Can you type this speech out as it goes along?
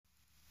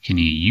can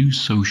you use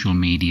social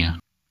media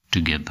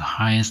to get the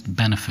highest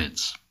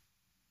benefits?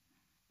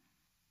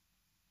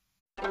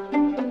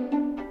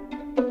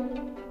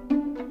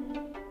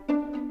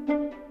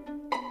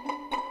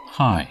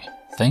 Hi,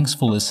 thanks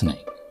for listening.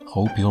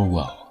 Hope you're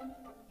well.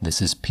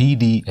 This is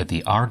PD at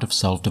the Art of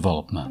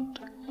Self-Development.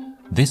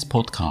 This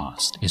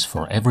podcast is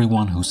for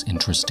everyone who's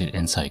interested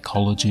in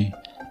psychology,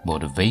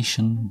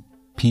 motivation,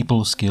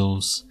 people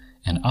skills,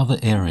 and other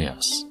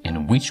areas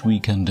in which we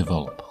can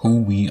develop who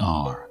we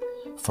are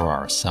for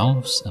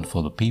ourselves and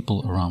for the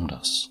people around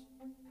us.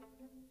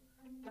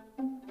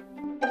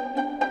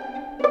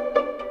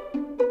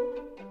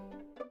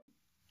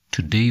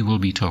 Today we'll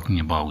be talking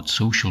about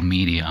social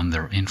media and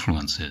their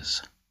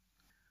influences.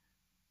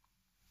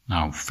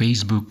 Now,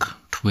 Facebook,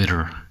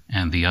 Twitter,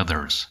 and the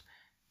others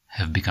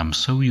have become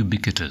so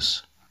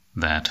ubiquitous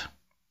that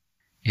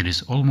it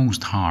is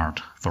almost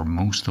hard for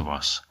most of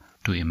us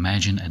to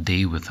imagine a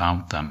day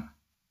without them.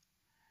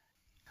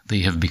 They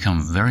have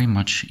become very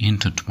much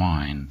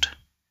intertwined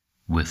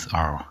with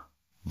our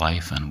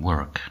life and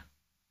work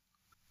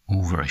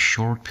over a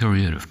short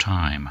period of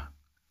time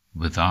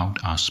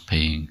without us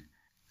paying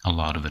a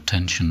lot of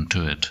attention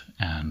to it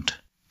and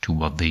to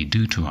what they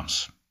do to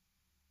us.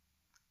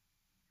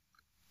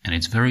 And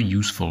it's very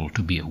useful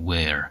to be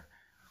aware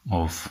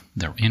of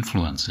their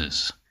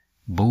influences,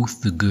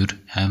 both the good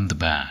and the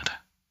bad,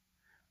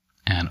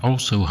 and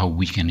also how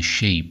we can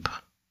shape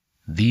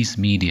these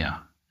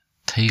media,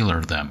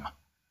 tailor them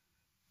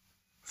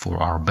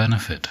for our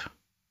benefit,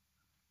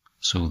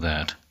 so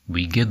that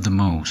we get the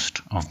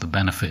most of the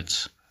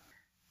benefits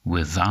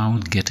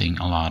without getting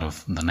a lot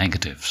of the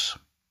negatives.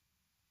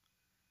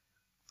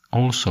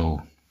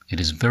 Also, it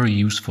is very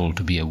useful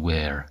to be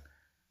aware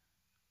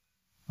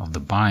of the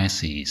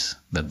biases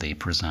that they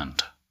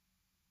present.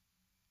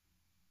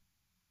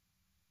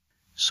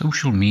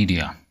 Social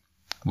media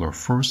were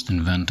first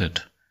invented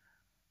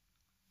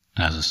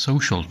as a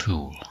social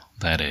tool,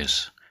 that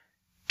is,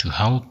 to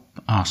help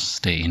us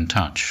stay in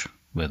touch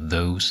with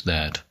those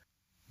that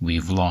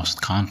we've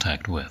lost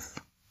contact with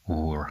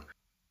or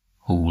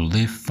who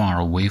live far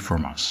away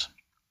from us.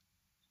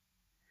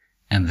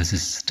 And this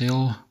is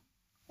still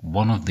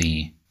one of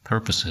the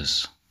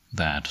purposes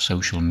that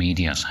social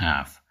medias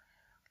have,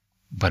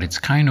 but it's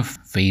kind of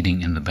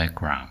fading in the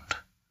background,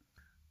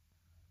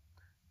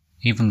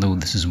 even though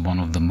this is one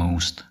of the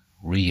most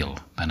real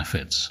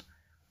benefits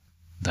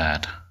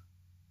that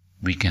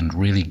we can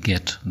really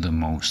get the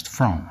most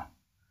from.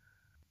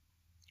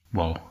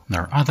 Well,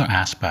 there are other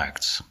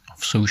aspects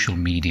of social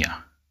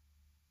media.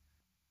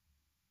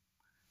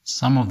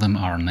 Some of them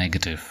are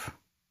negative,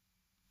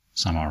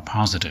 some are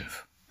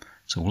positive.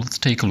 So let's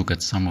take a look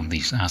at some of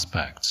these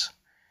aspects.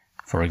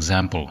 For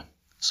example,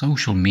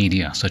 social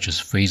media such as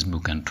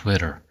Facebook and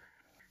Twitter,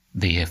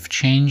 they have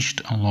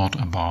changed a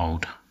lot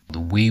about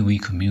the way we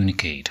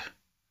communicate.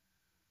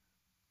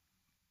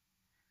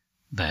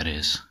 That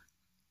is,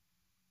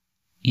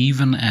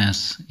 even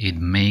as it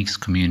makes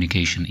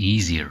communication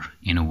easier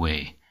in a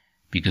way,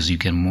 because you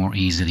can more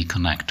easily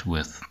connect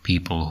with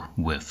people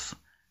with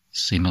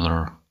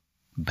similar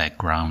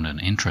background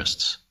and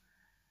interests,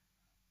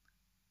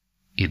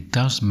 it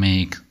does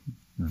make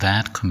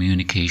that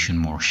communication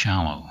more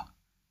shallow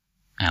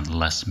and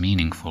less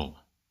meaningful.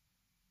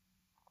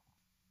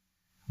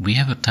 We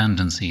have a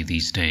tendency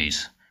these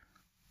days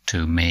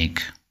to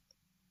make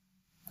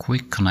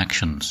quick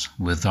connections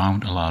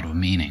without a lot of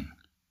meaning.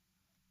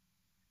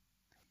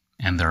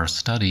 And there are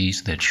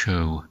studies that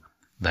show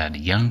that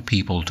young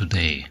people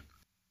today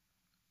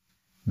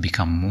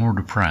become more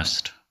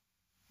depressed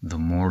the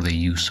more they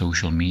use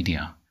social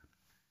media,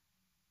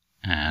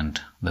 and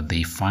that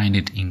they find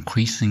it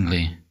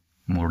increasingly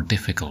more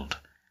difficult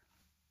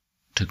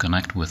to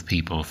connect with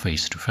people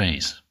face to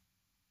face.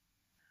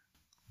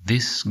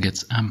 This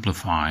gets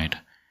amplified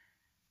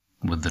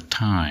with the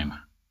time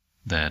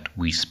that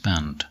we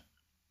spend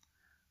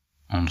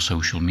on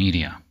social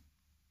media.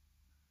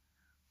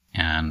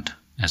 And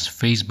as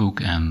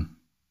Facebook and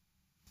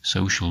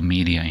social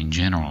media in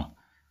general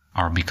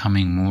are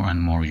becoming more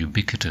and more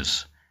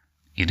ubiquitous,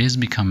 it is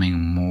becoming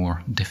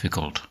more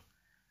difficult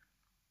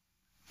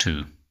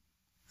to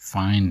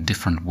find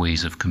different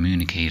ways of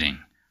communicating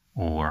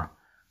or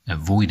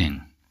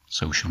avoiding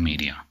social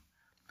media,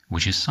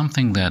 which is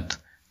something that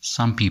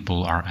some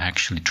people are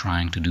actually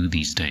trying to do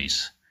these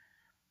days.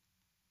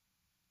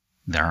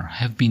 There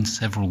have been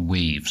several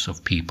waves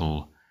of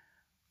people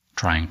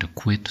trying to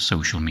quit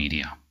social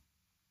media,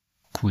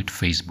 quit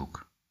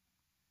Facebook,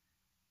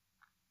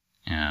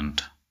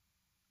 and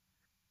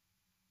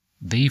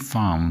they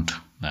found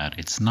that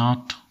it's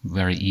not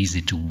very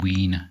easy to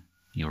wean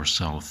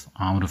yourself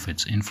out of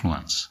its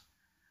influence,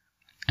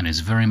 and it's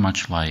very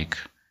much like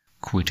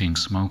quitting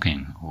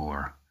smoking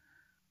or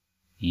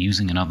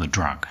using another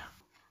drug.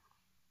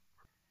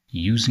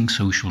 Using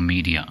social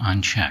media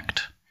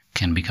unchecked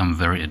can become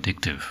very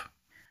addictive,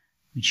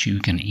 which you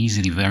can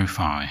easily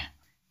verify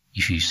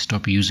if you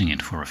stop using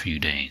it for a few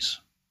days.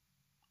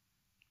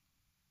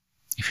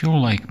 If you're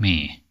like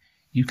me,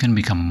 you can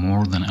become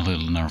more than a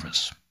little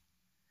nervous.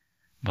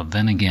 But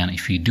then again,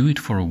 if you do it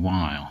for a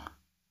while,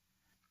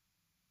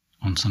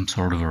 on some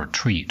sort of a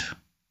retreat,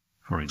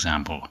 for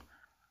example,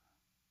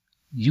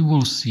 you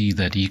will see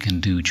that you can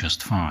do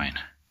just fine,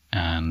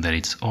 and that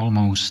it's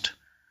almost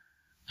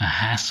a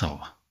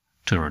hassle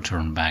to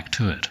return back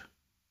to it.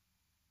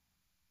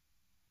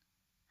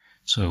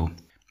 So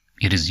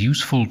it is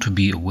useful to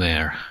be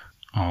aware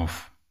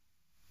of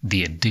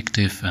the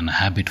addictive and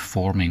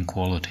habit-forming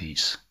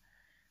qualities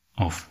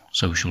of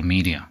social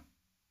media.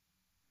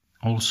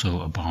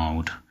 Also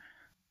about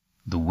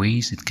the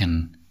ways it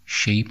can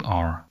shape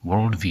our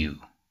worldview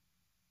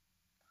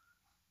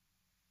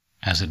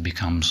as it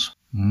becomes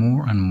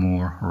more and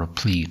more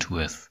replete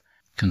with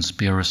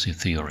conspiracy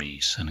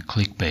theories and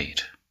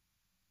clickbait.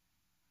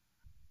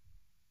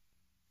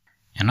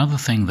 Another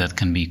thing that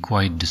can be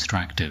quite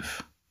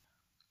distractive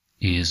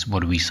is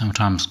what we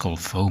sometimes call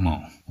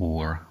FOMO,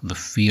 or the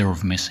fear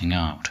of missing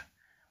out,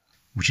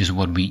 which is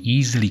what we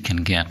easily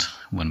can get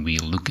when we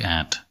look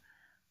at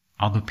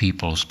other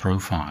people's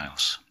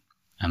profiles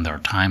and their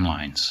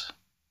timelines.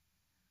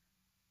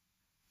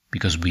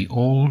 Because we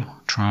all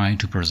try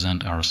to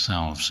present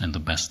ourselves in the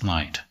best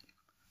light,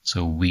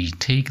 so we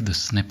take the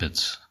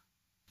snippets,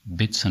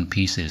 bits and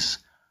pieces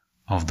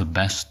of the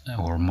best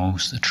or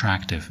most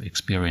attractive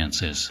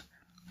experiences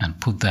and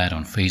put that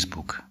on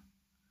Facebook.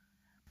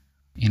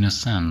 In a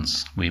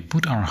sense, we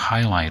put our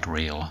highlight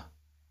reel,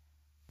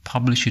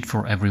 publish it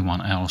for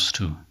everyone else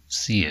to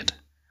see it,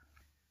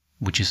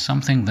 which is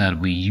something that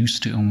we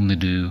used to only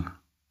do,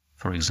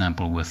 for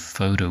example, with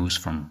photos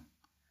from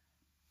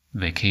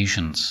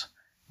vacations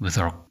with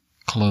our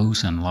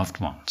close and loved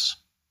ones,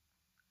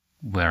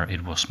 where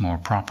it was more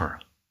proper.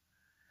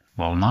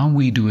 Well, now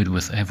we do it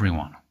with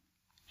everyone,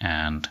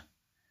 and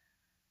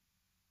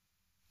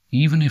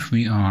even if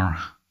we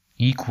are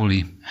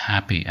equally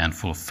happy and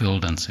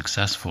fulfilled and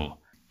successful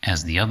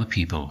as the other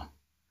people,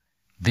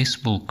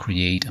 this will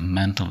create a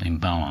mental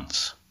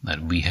imbalance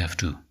that we have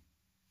to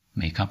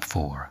make up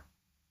for.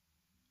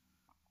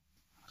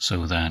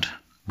 So that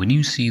when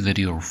you see that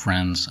your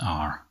friends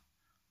are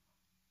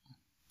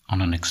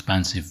on an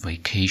expensive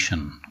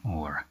vacation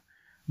or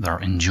they're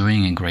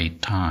enjoying a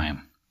great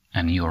time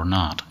and you're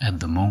not at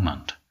the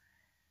moment,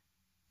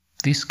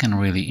 this can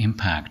really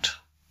impact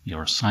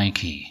your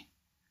psyche.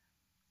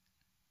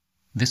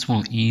 This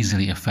will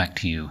easily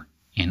affect you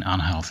in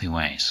unhealthy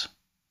ways.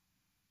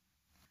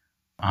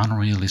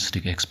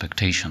 Unrealistic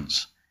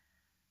expectations.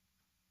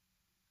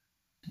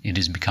 It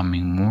is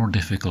becoming more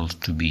difficult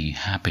to be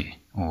happy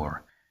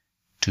or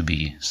to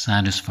be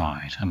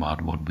satisfied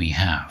about what we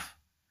have,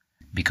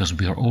 because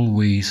we are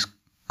always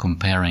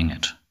comparing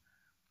it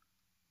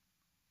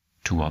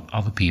to what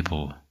other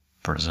people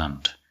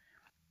present.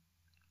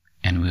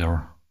 And we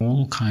are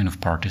all kind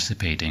of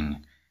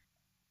participating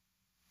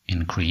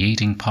in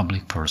creating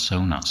public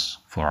personas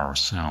for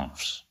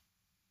ourselves,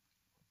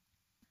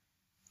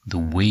 the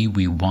way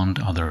we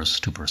want others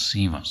to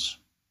perceive us.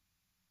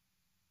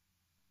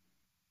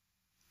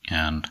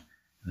 And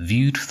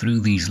viewed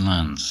through these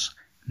lenses,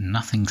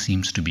 nothing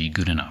seems to be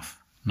good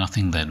enough,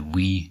 nothing that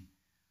we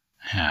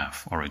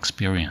have or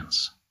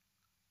experience.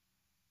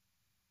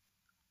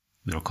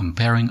 We are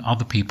comparing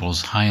other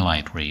people's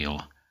highlight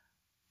reel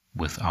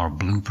with our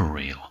blooper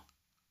reel,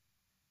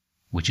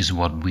 which is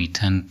what we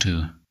tend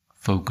to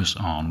focus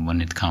on when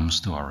it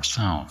comes to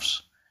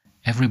ourselves.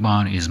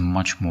 Everybody is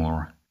much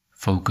more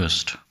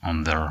focused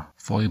on their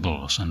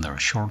foibles and their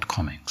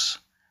shortcomings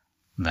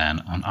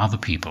than on other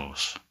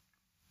people's.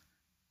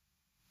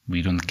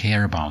 We don't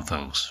care about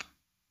those.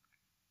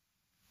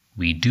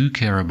 We do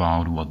care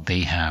about what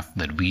they have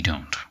that we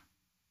don't.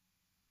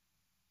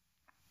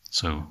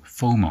 So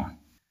FOMO,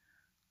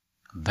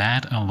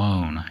 that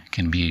alone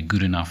can be a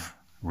good enough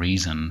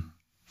reason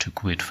to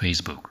quit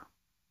Facebook.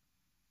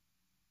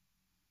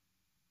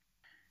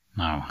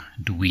 Now,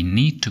 do we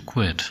need to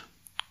quit,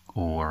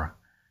 or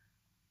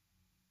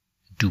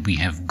do we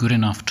have good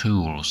enough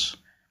tools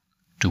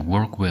to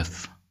work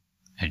with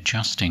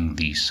adjusting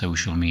these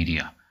social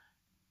media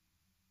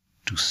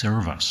to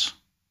serve us,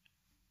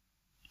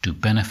 to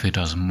benefit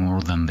us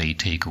more than they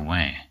take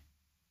away?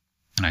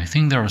 And I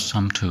think there are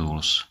some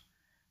tools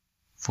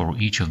for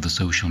each of the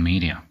social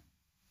media.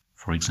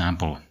 For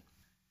example,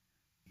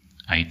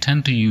 I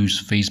tend to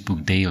use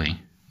Facebook daily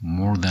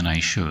more than I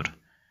should,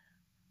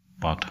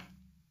 but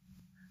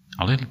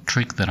a little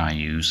trick that I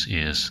use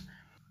is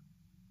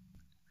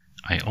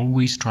I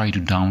always try to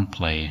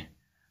downplay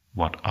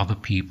what other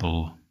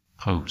people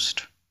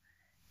post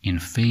in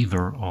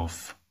favor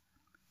of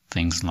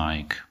things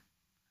like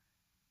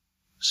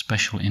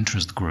special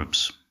interest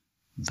groups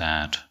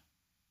that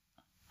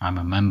I'm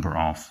a member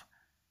of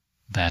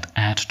that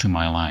add to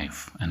my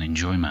life and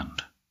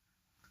enjoyment,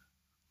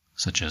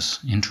 such as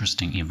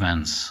interesting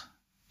events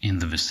in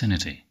the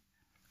vicinity.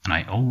 And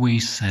I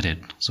always set it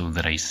so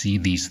that I see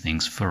these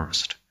things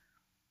first,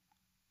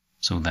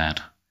 so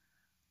that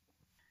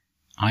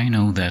I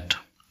know that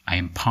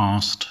I'm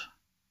past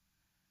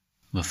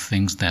the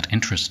things that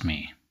interest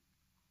me,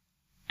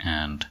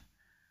 and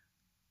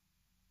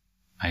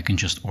I can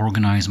just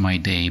organize my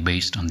day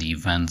based on the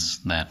events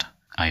that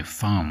I've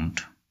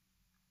found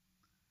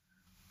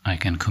I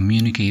can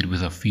communicate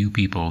with a few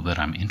people that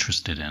I'm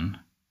interested in,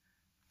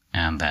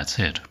 and that's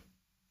it.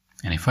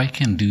 And if I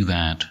can do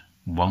that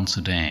once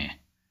a day,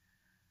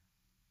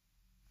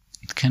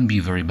 it can be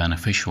very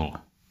beneficial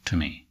to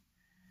me,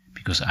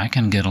 because I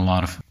can get a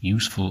lot of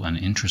useful and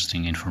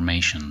interesting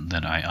information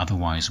that I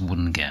otherwise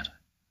wouldn't get.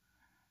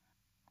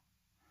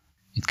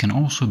 It can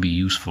also be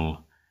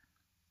useful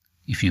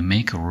if you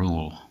make a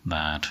rule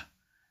that,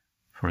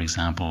 for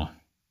example,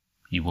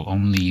 you will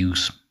only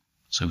use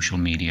social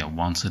media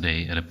once a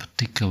day at a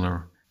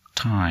particular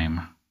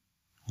time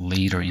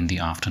later in the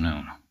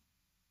afternoon.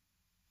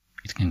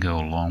 It can go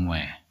a long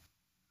way.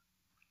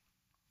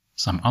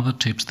 Some other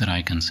tips that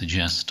I can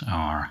suggest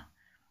are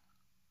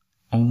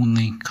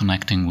only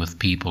connecting with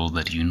people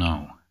that you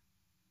know,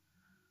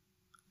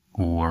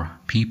 or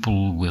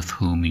people with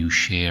whom you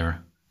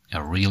share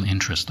a real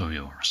interest of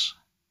yours,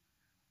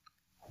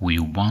 who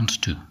you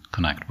want to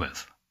connect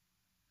with.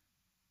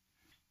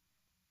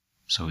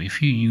 So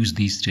if you use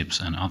these tips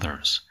and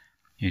others,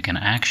 you can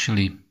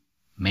actually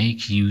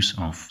make use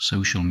of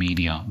social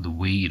media the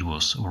way it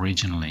was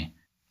originally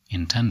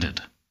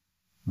intended,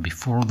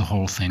 before the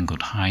whole thing got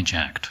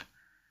hijacked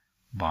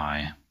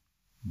by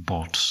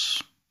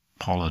bots,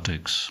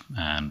 politics,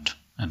 and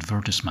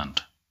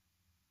advertisement.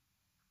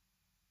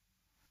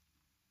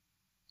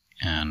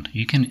 And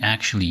you can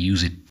actually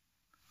use it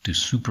to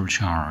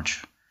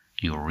supercharge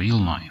your real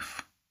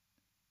life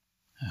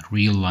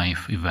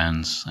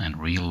events and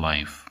real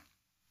life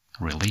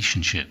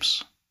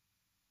relationships.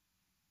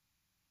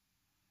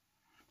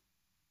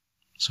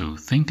 So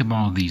think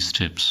about these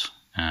tips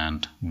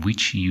and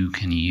which you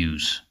can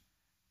use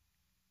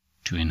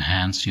to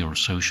enhance your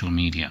social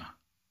media.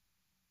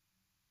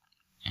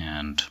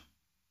 And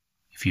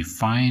if you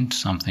find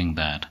something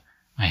that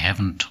I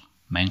haven't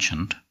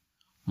mentioned,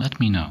 let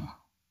me know.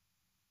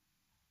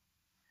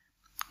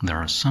 There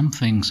are some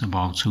things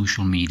about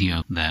social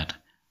media that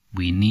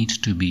we need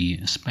to be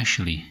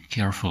especially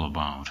careful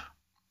about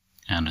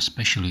and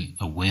especially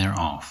aware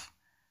of.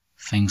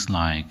 Things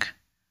like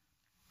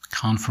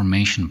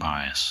confirmation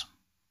bias,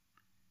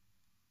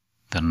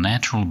 the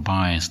natural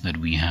bias that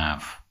we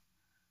have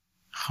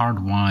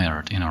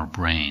hardwired in our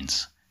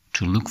brains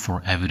to look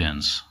for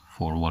evidence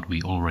for what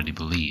we already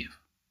believe.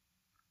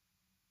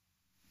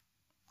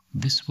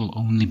 This will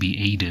only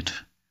be aided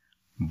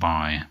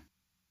by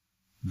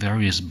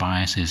various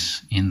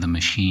biases in the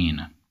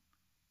machine,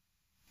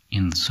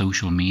 in the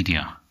social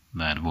media,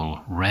 that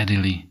will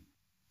readily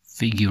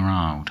figure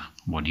out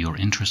what you're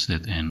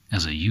interested in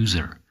as a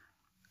user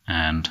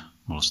and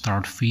will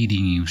start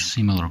feeding you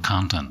similar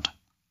content,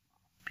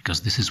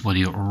 because this is what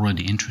you're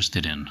already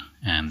interested in,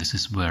 and this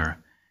is where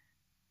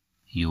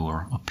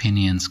your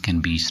opinions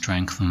can be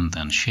strengthened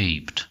and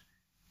shaped,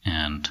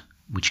 and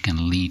which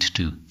can lead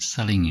to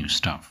selling you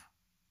stuff.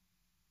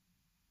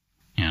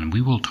 And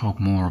we will talk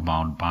more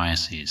about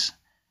biases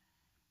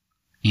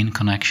in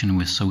connection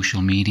with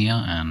social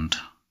media and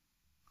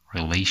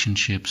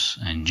relationships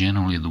and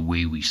generally the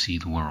way we see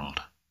the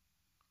world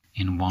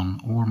in one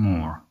or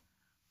more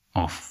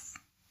of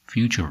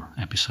future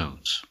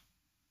episodes.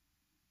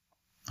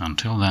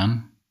 Until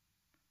then,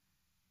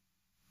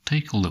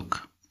 take a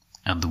look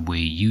at the way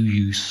you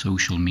use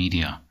social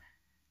media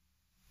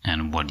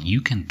and what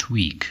you can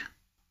tweak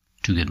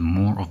to get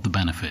more of the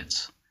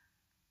benefits.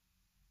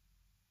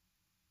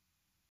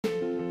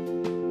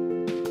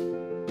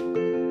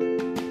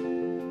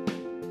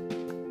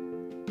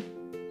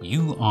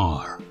 You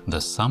are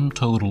the sum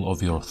total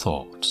of your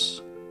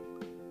thoughts.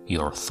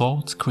 Your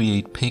thoughts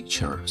create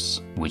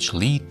pictures which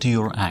lead to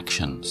your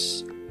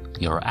actions.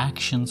 Your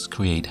actions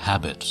create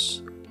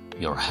habits.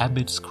 Your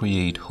habits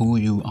create who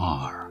you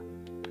are.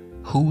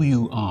 Who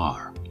you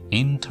are,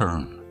 in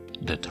turn,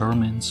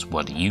 determines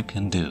what you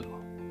can do.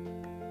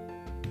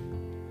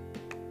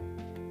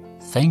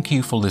 Thank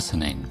you for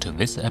listening to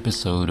this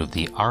episode of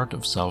The Art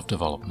of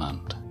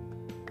Self-Development.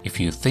 If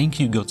you think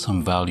you got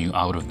some value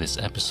out of this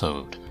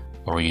episode,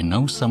 or you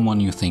know someone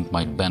you think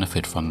might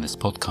benefit from this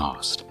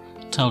podcast,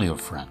 tell your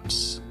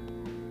friends.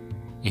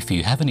 If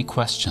you have any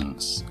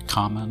questions,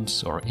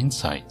 comments, or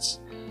insights,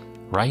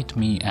 write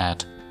me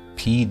at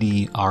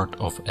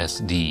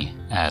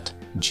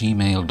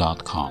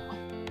pdartofsd@gmail.com.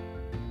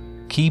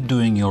 Keep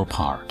doing your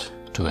part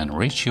to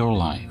enrich your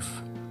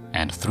life,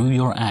 and through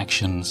your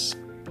actions,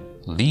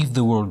 leave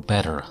the world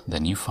better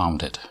than you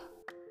found it.